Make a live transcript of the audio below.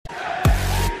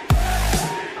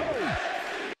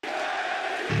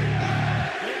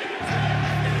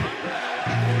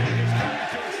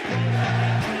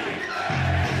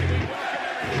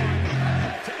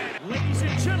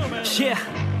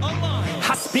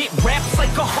raps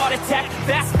like a heart attack,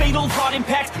 fast fatal heart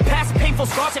impacts, past painful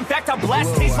scars. In fact, I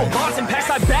blast tasteful laws and packs.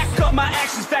 I back up my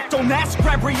actions, fact, don't ask,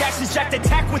 grab reactions, jacked,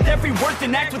 attack with every word,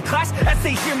 then act with class as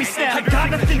they hear me snap. I got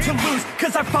nothing to lose,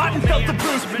 cause I fought and felt the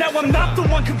bruise. Now I'm not the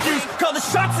one confused, call the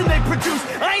shots and they produce.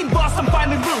 I ain't lost, I'm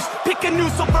finally loose, pick a new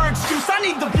silver excuse. I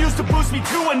need the views to boost me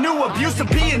to a new abuse of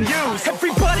being used.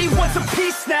 Everybody wants a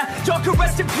piece now, y'all can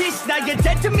rest in peace now. You're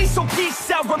dead to me, so peace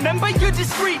out. Remember, you're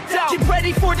discreet out. Get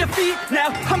ready for defeat now,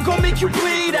 I'm gonna make you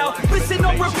bleed out. Listen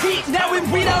on repeat now and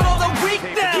read out all the weak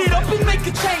now. Get up and make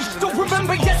a change, don't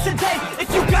remember yesterday.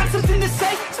 If you got something to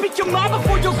say, speak your mind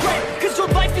before your grave, cause your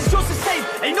life is yours to save.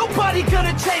 Ain't nobody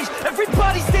gonna change,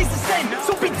 everybody stays the same.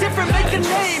 So be different, make a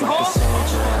name, huh?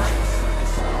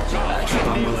 I keep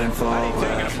on moving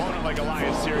forward,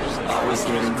 always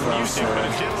getting closer,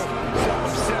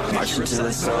 marching till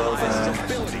it's over,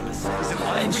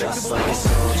 and just like a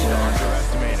soldier,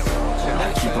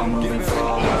 I keep on moving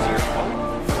forward,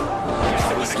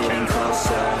 always getting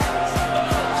closer,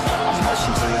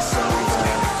 marching till it's over,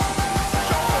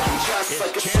 and just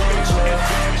like a soldier,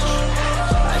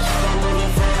 I keep on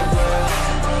moving forward,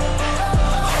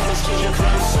 always getting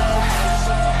closer,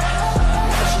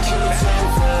 marching till it's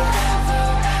over.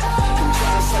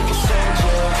 Like a soldier,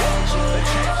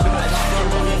 I keep on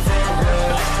moving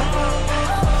forward,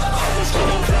 always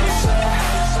getting closer,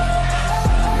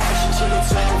 marching till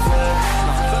it's over.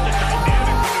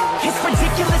 It's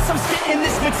ridiculous, I'm spitting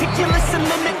this meticulous and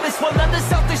limitless, while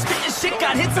others out there spitting shit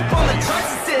got hits up on the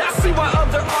charts. I see why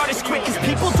other artists quit, cause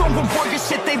people don't reward your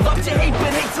shit. They love to hate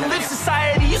but hate to live.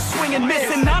 Society is swing and miss,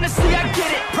 and honestly I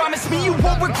get it. Promise me you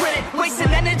won't regret it.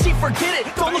 Wasting energy, forget it.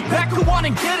 Don't look back, go on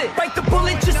and get it. Bite the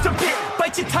bullet just a bit,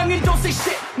 bite your tongue and don't say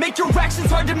shit. Make your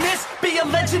actions hard to miss, be a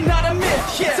legend not a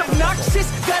myth. Yeah. It's obnoxious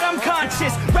that I'm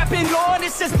conscious, rapping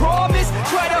honest as promise.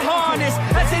 Try to harness,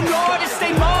 as an artist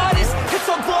stay modest. It's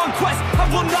a long quest, I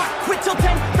will not quit till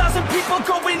 10,000 people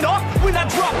going off. When I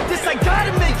drop this I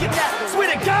gotta make it now. Swear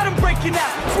to God I'm breaking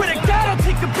out, swear to God I'll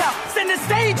take a bow. Stand the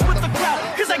stage with the crowd,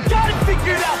 cause I got it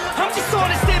figured out. I'm just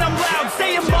honest and I'm loud,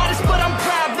 staying modest but I'm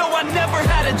proud. No, I never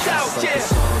had a doubt, yeah.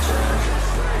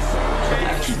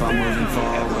 I keep on moving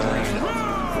forward,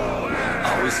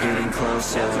 always getting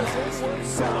closer,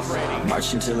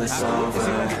 marching till it's over,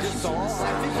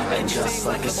 and just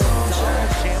like a soldier,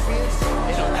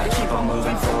 I keep on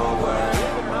moving forward,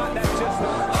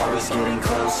 always getting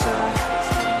closer,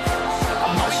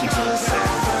 marching till it's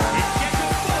over,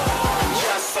 and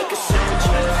just like a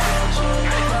soldier,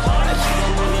 I keep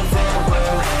on moving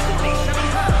forward,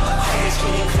 always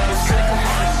getting closer, marching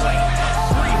till it's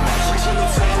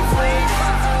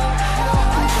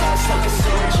over, and just like a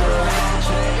soldier,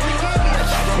 I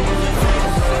keep on moving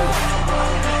forward,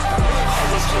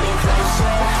 always getting closer, marching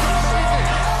till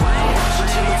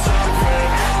it's over,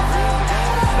 and just like a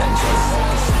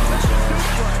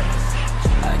soldier,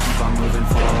 I keep on moving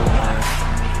forward,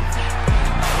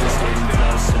 always getting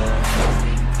closer,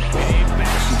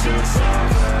 marching till it's over,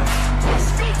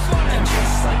 and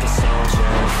just like a soldier,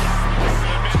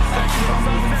 I keep on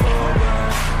moving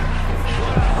forward,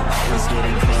 always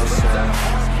getting closer,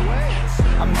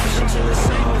 I'm marching till it's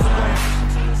over.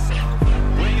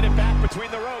 Bringing it back between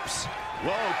the ropes.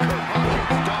 Whoa, Curt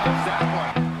Hawkins dodged that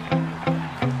one.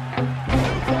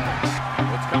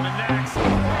 What's coming next?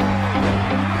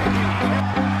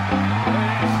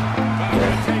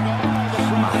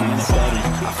 My hands steady,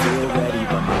 I feel ready,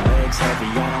 but my legs heavy,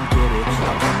 I don't get it.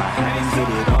 I put my hand and hit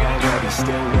it already,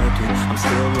 still working, I'm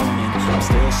still learning, I'm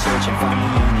still searching, finally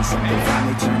earning something,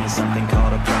 finally turning something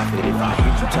called a profit. If I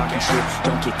hear you talking shit,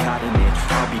 don't get caught in it.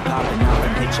 I'll be popping out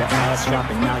and hit your ass,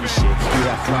 dropping all your shit.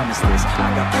 Yeah, I promise this, I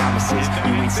got promises,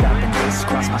 you ain't stopping this.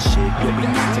 Cross my shit, you'll be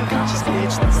knocked unconscious,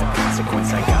 bitch. That's the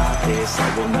consequence, I got this, I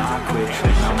will not quit.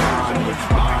 And I'm on it,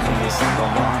 honest, I'm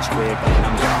gonna launch quick. And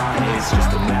I'm gone, it's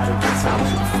just a matter of time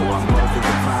before I'm over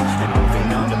the climb and moving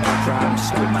under my prime.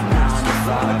 Just quit my 9 to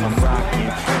 5, I'm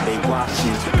rocking, and they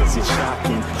watching, cause it's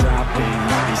shocking. Dropping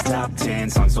all these top 10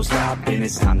 songs, so stopping.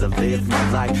 It's time to live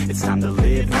my life, it's time to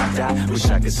live, not die. Wish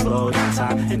I could slow down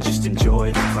time and just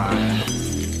enjoy the climb.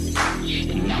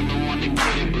 And I'm the one to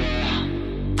get it, bro.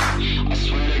 I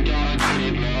swear to God I get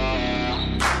it,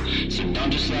 bro. So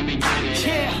don't just let me get it.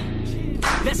 Yeah,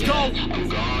 let's go. I'm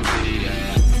gonna get it,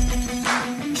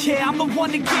 yeah. Yeah, I'm the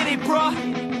one to get it, bro.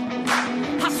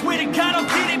 I swear to God I'll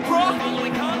get it, bro.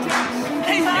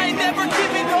 Hey, I ain't never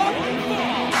giving up.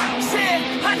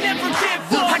 Yeah, I never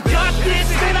give up. I got this,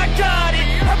 and I got it.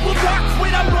 I will not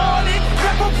quit, I'm on it.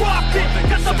 Never rock it.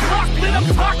 Got the block lit, I'm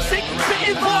toxic.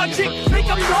 Spitting logic, make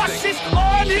them nauseous.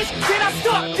 Honest, can I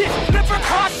stop this? Never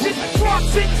cautious,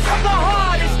 drops it. I'm the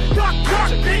hardest. Knock,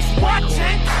 knock, bitch, watch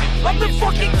it. I'm the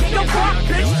fucking king of rock,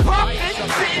 bitch. Poppin',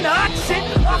 spittin' hot shit.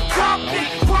 I'm dropping,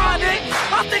 chronic.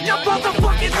 I think I'm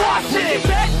motherfucking lost it.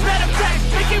 Matter of fact,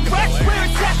 making racks where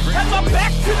it's at. Have my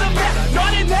back to the map,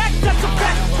 not an act, that's a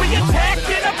fact. We attack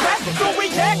in a back, no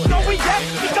react, no react.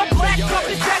 Think I'm black, up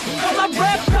his back. While I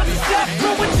rap, cause it's that.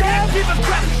 Throw a jab, give a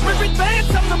crap. We're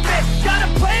advanced, I'm the man. Got a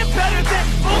plan better than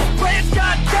most brands.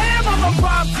 Goddamn, I'm a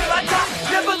rhyme till I die.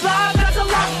 Never lie, that's a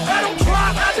lie. I don't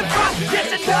try, I defy. Get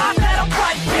the die, that I'm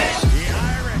right, bitch.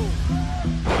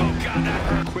 Oh God, that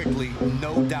hurt quickly,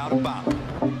 no doubt about it.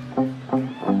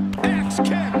 Axe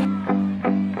kick.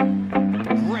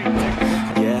 Great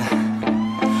technique. Yeah,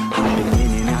 I've been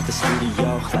in and out the studio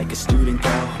like a student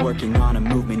though, working on a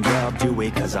movement. Yeah, I'll do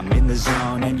it cause I'm in the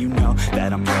zone, and you know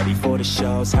that I'm ready for the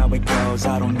shows. How it goes,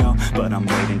 I don't know, but I'm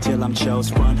waiting till I'm chose.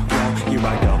 Front row, here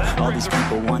I go. All these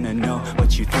people wanna know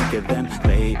what you think of them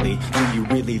lately. Do you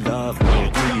really love me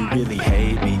or do you really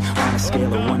hate me? On a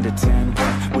scale of 1 to 10,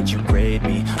 what would you grade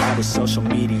me? All the social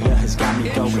media has got me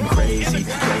going crazy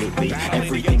lately.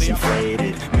 Everything's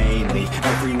inflated, mainly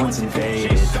everyone's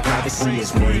invaded. Privacy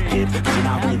is naked, man,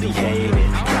 I really hate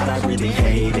it. God, I really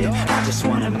hate it. I just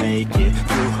wanna make it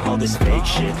through all this fake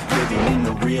shit. Living in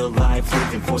the real life,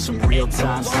 living for some real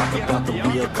times. Talk about the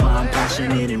real climb,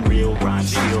 passionate in real rhymes.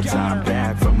 Steal time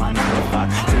back from my 9 to 5,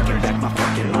 taking back my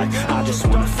fucking life. I just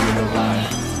wanna feel alive.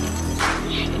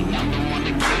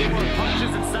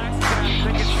 Punches and sacks,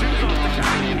 taking shoes off the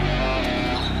couch.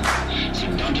 So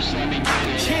don't just let me get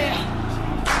it.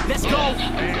 Yeah, let's go.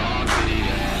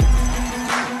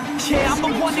 Yeah, I'm the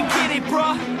one to get it,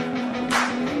 bruh.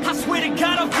 I swear to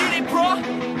God I'll get it, bruh.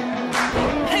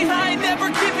 Hey, I ain't never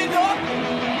giving up.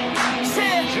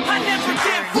 Yeah, I never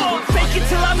give up. Fake it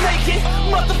till I make it.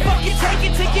 Motherfucking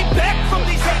take it back from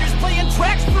these haters. Playing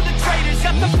tracks for the traitors.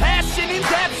 Got the passion and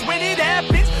that's when it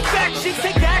happens. Factions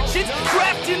take actions,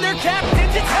 drafting their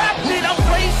captains. It's happening. I'm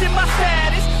raising my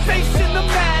status, facing the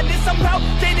madness. I'm out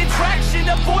gaining traction,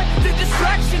 avoid the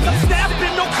distractions. I'm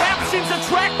snapping, no captions,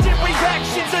 attracting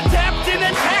reactions, adapting,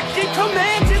 attacking,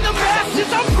 commanding the masses.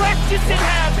 I'm practicing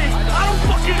habits. I don't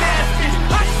fucking ask it,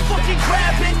 I just fucking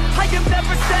grab it. I am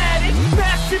never static,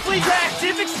 massively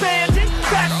active, expanding,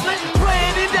 backslid,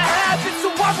 playing into habits. So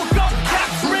I will go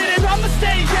capture it and I'ma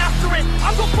stay after it.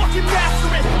 I'm gonna fucking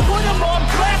master it, put them on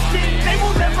blasting. They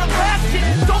will never last it,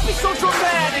 don't be so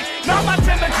dramatic. Not my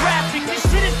demographic, this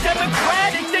shit is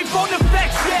democratic. They vote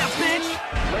effects, yeah, bitch.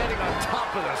 Landing on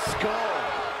top of the skull.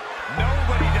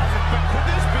 Nobody does it, but could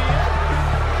this be it?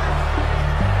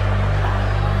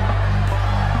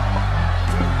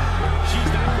 She's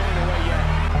not going away yet.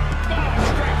 Oh,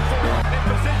 straight forward in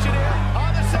position here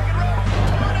on the second row.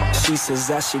 She says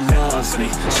that she loves me,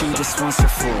 she just wants to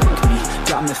fuck me.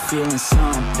 Got me feeling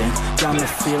something, got me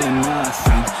feeling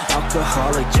nothing.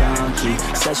 Alcoholic junkie,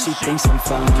 says she thinks I'm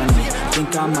funny.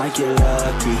 Think I might get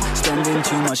lucky, spending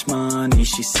too much money.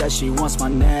 She says she wants my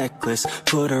necklace,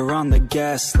 put her on the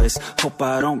guest list. Hope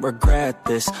I don't regret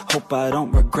this, hope I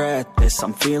don't regret this.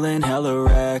 I'm feeling hella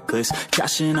reckless,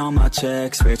 cashing all my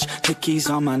checks rich. Hickeys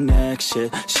on my neck,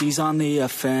 shit, she's on the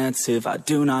offensive. I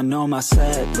do not know my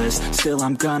set list, still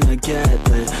I'm gonna get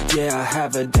lit. Yeah, I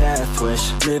have a death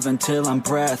wish, live until I'm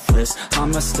breathless.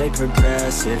 I'ma stay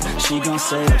progressive, she gon'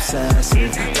 say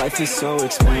obsessive. Life is so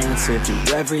expensive,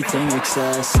 do everything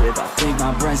excessive. I think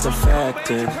my brain's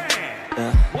defective,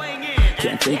 yeah.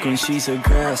 Can't think when she's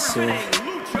aggressive,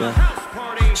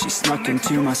 yeah. She snuck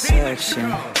into my section,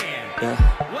 yeah.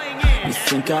 You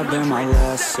think I learned my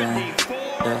lesson,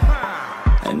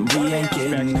 yeah. And we ain't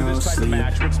getting no sleep.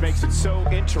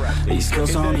 These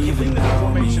girls don't even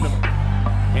know me.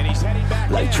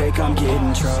 Like Drake, I'm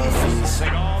getting trophies.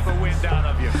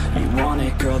 You want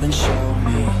it, girl, then show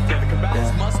me,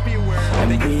 yeah.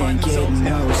 And we ain't getting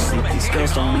no sleep. These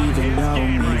girls don't even know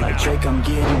me. Like Drake, I'm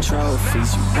getting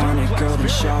trophies. You want it, girl, then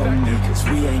show me. Cause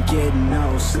we ain't getting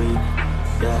no sleep,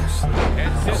 yeah.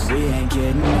 We ain't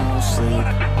getting no sleep,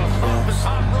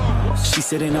 yeah. She's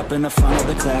sitting up in the front of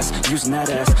the class, using that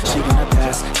ass, she gonna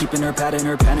pass. Keeping her pad and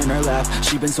her pen in her lap.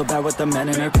 She been so bad with the men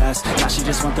in her past. Now she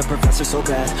just want the professor so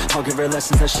bad. I'll give her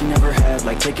lessons that she never had,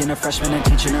 like taking a freshman and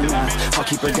teaching her math. I'll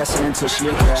keep her guessing until she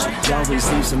a grad. She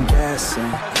always leaves them guessing,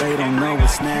 they don't know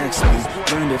what's next.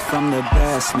 We learned it from the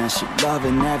best, man. She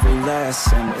loving every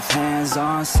lesson, with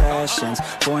hands-on sessions,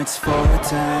 points for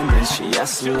attendance. She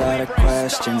asks a lot of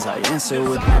questions, I answer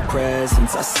with my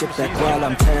presence. I skip that while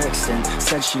I'm texting.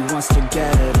 Said she wants to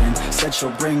get it in, said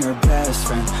she'll bring her best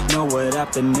friend. Know what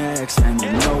happened next, man.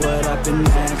 You know what happened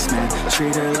next, man.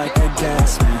 Treat her like a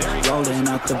guest, man. Rolling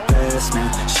out the best,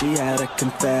 man. She had a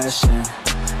confession,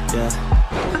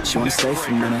 yeah. She wanna stay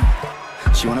for a minute,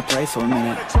 she wanna play for a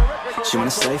minute. She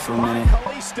wanna stay for a minute,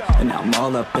 and now I'm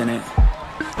all up in it.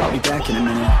 I'll be back in a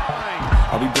minute,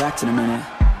 I'll be back in a minute.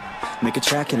 Make a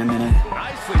track in a minute,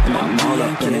 and now I'm all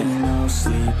up in it. No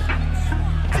sleep,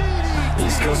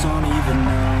 these girls don't even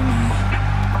know me.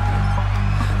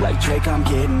 Like Drake, I'm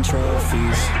getting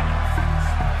trophies.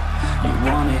 You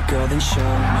want it, girl, then show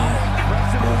me.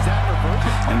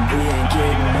 And we ain't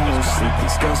getting no sleep.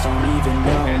 These girls don't even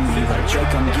know me. Like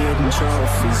Drake, I'm getting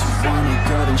trophies. You want it,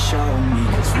 girl, then show me.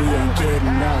 Cause we ain't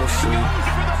getting no sleep.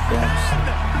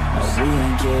 Yeah. No, we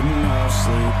ain't getting no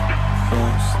sleep.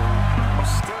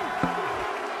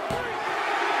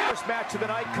 First match of the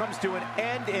night comes to an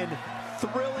end in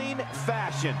thrilling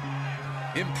fashion.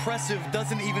 Impressive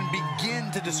doesn't even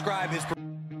begin to describe his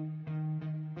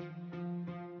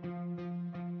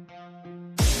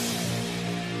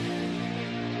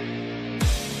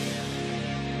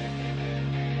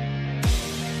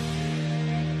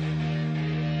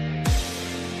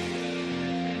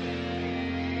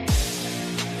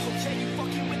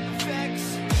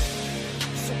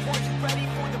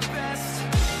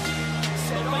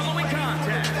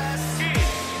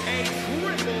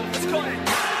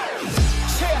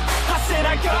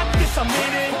I'm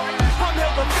in it. I'm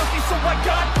hella filthy, so I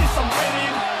got this, I'm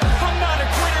winning. I'm not a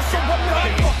quitter, so I'm not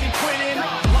fucking quitting.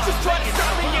 Just try to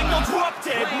stop me and you'll drop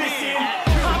dead missing.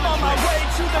 I'm on my way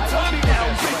to the top now,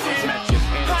 listen.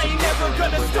 I ain't never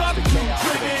gonna stop you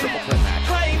driven.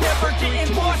 I ain't never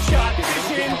getting lost, shot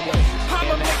vision.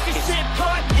 I'ma make this shit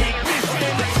hot,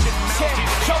 ignition. Yeah,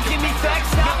 y'all give me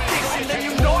facts, not fiction. Then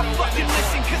you know I fucking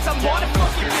listen, cause I'm on a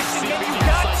fucking mission. And you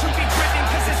got to be driven,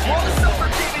 cause this world is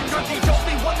unforgiving. You're the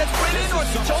only one that's winning, or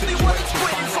the only one that's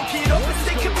quitting. So get up and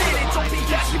stay committed. Don't be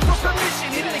asking for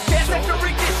permission. Hit the gas after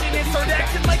ignition and start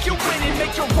acting like you're winning.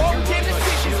 Make your wrong damn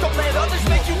decisions. Don't let others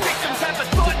make you victims. Have a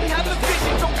thought and have a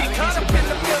vision. Don't get caught up in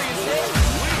the millions.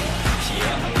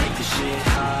 Yeah, I'ma make this shit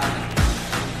hot.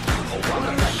 Oh,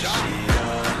 I'ma light this shit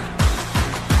up.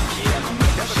 Yeah, I'ma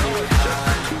make this shit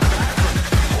hot.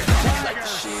 Oh, I'ma light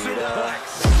this shit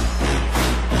up.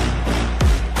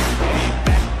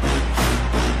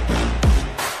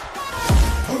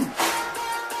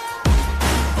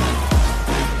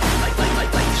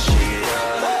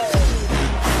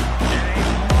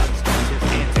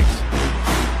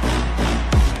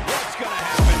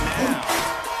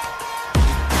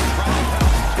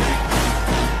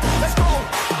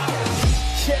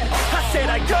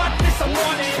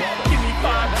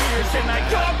 And I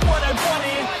got what I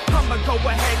wanted. I'ma go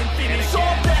ahead and finish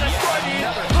all that I started.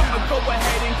 I'ma go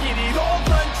ahead and get it all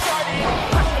uncharted.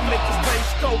 I can make this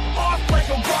place go off like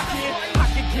a rocket.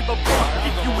 I can give a fuck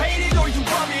if you hate it or you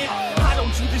love it. I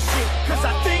don't do this shit cause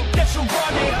I think that you're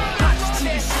running. I just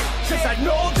do this shit cause I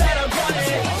know that I want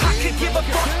it. I could give a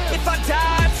fuck if I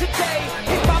die today.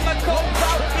 If I'ma go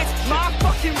out, it's my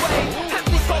fucking way. At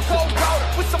least I'll go out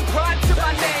with some pride to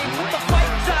my name. The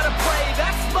fight's out of play,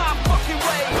 that's my fucking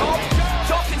way.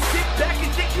 Y'all can sit back and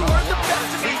think you heard the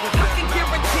best of me. I can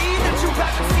guarantee that you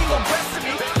haven't seen the rest of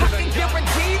me. I can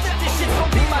guarantee that this shit's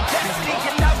gonna be my destiny.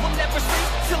 And I will never sleep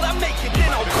till I make it,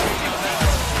 then I'll go.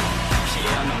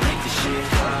 Yeah, I'ma make this shit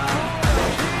hot.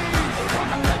 Oh,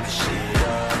 I'ma light this shit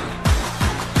up.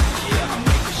 Yeah, I'ma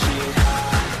make this shit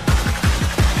hot.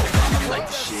 Oh, I'ma light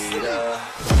this shit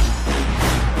up.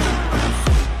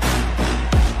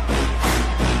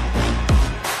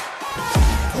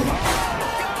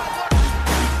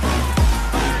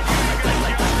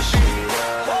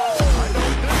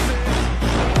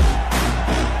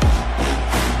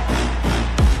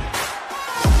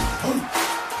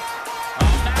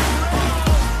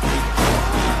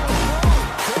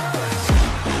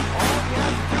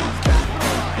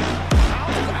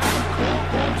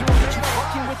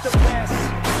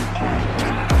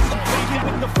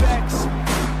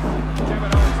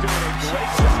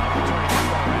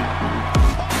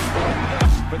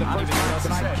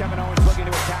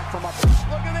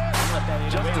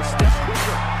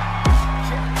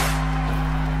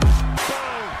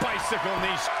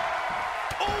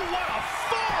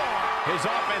 His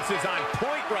offense is on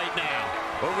point right now.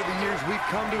 Over the years, we've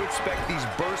come to expect these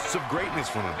bursts of greatness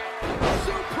from him.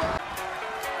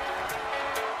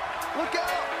 Look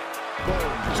out!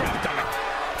 Boom, dropped on it.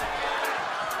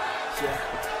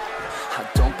 Yeah, I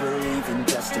don't believe in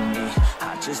destiny.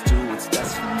 I just do what's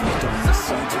best for me. Don't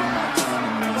listen to my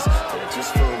enemies. They're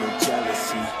just full of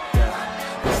jealousy. Yeah,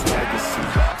 this legacy.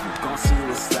 You gon' see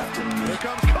what's left of me.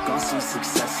 Gon' see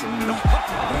success in me.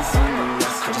 Ain't seen the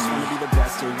rest. I just wanna be the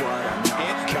best at what I know.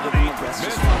 Never be my best,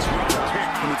 just watch me go.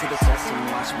 Put me to the test and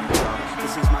watch me go.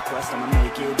 This is my quest, I'ma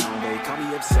make it known. They call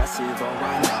me obsessive, oh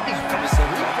I know. Call me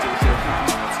selective with my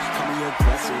notes. Call me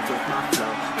aggressive with my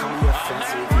flow. Call me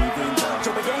offensive, even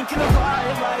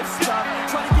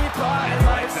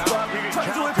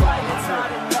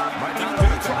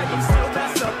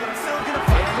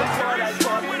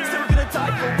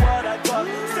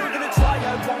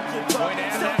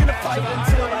fight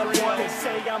until I win. They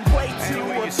say I'm way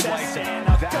too obsessed, and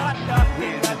I've got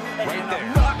nothing left, and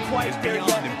I'm not quite there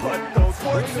yet. But those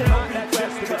words, they'll be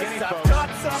best, 'cause I've got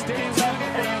something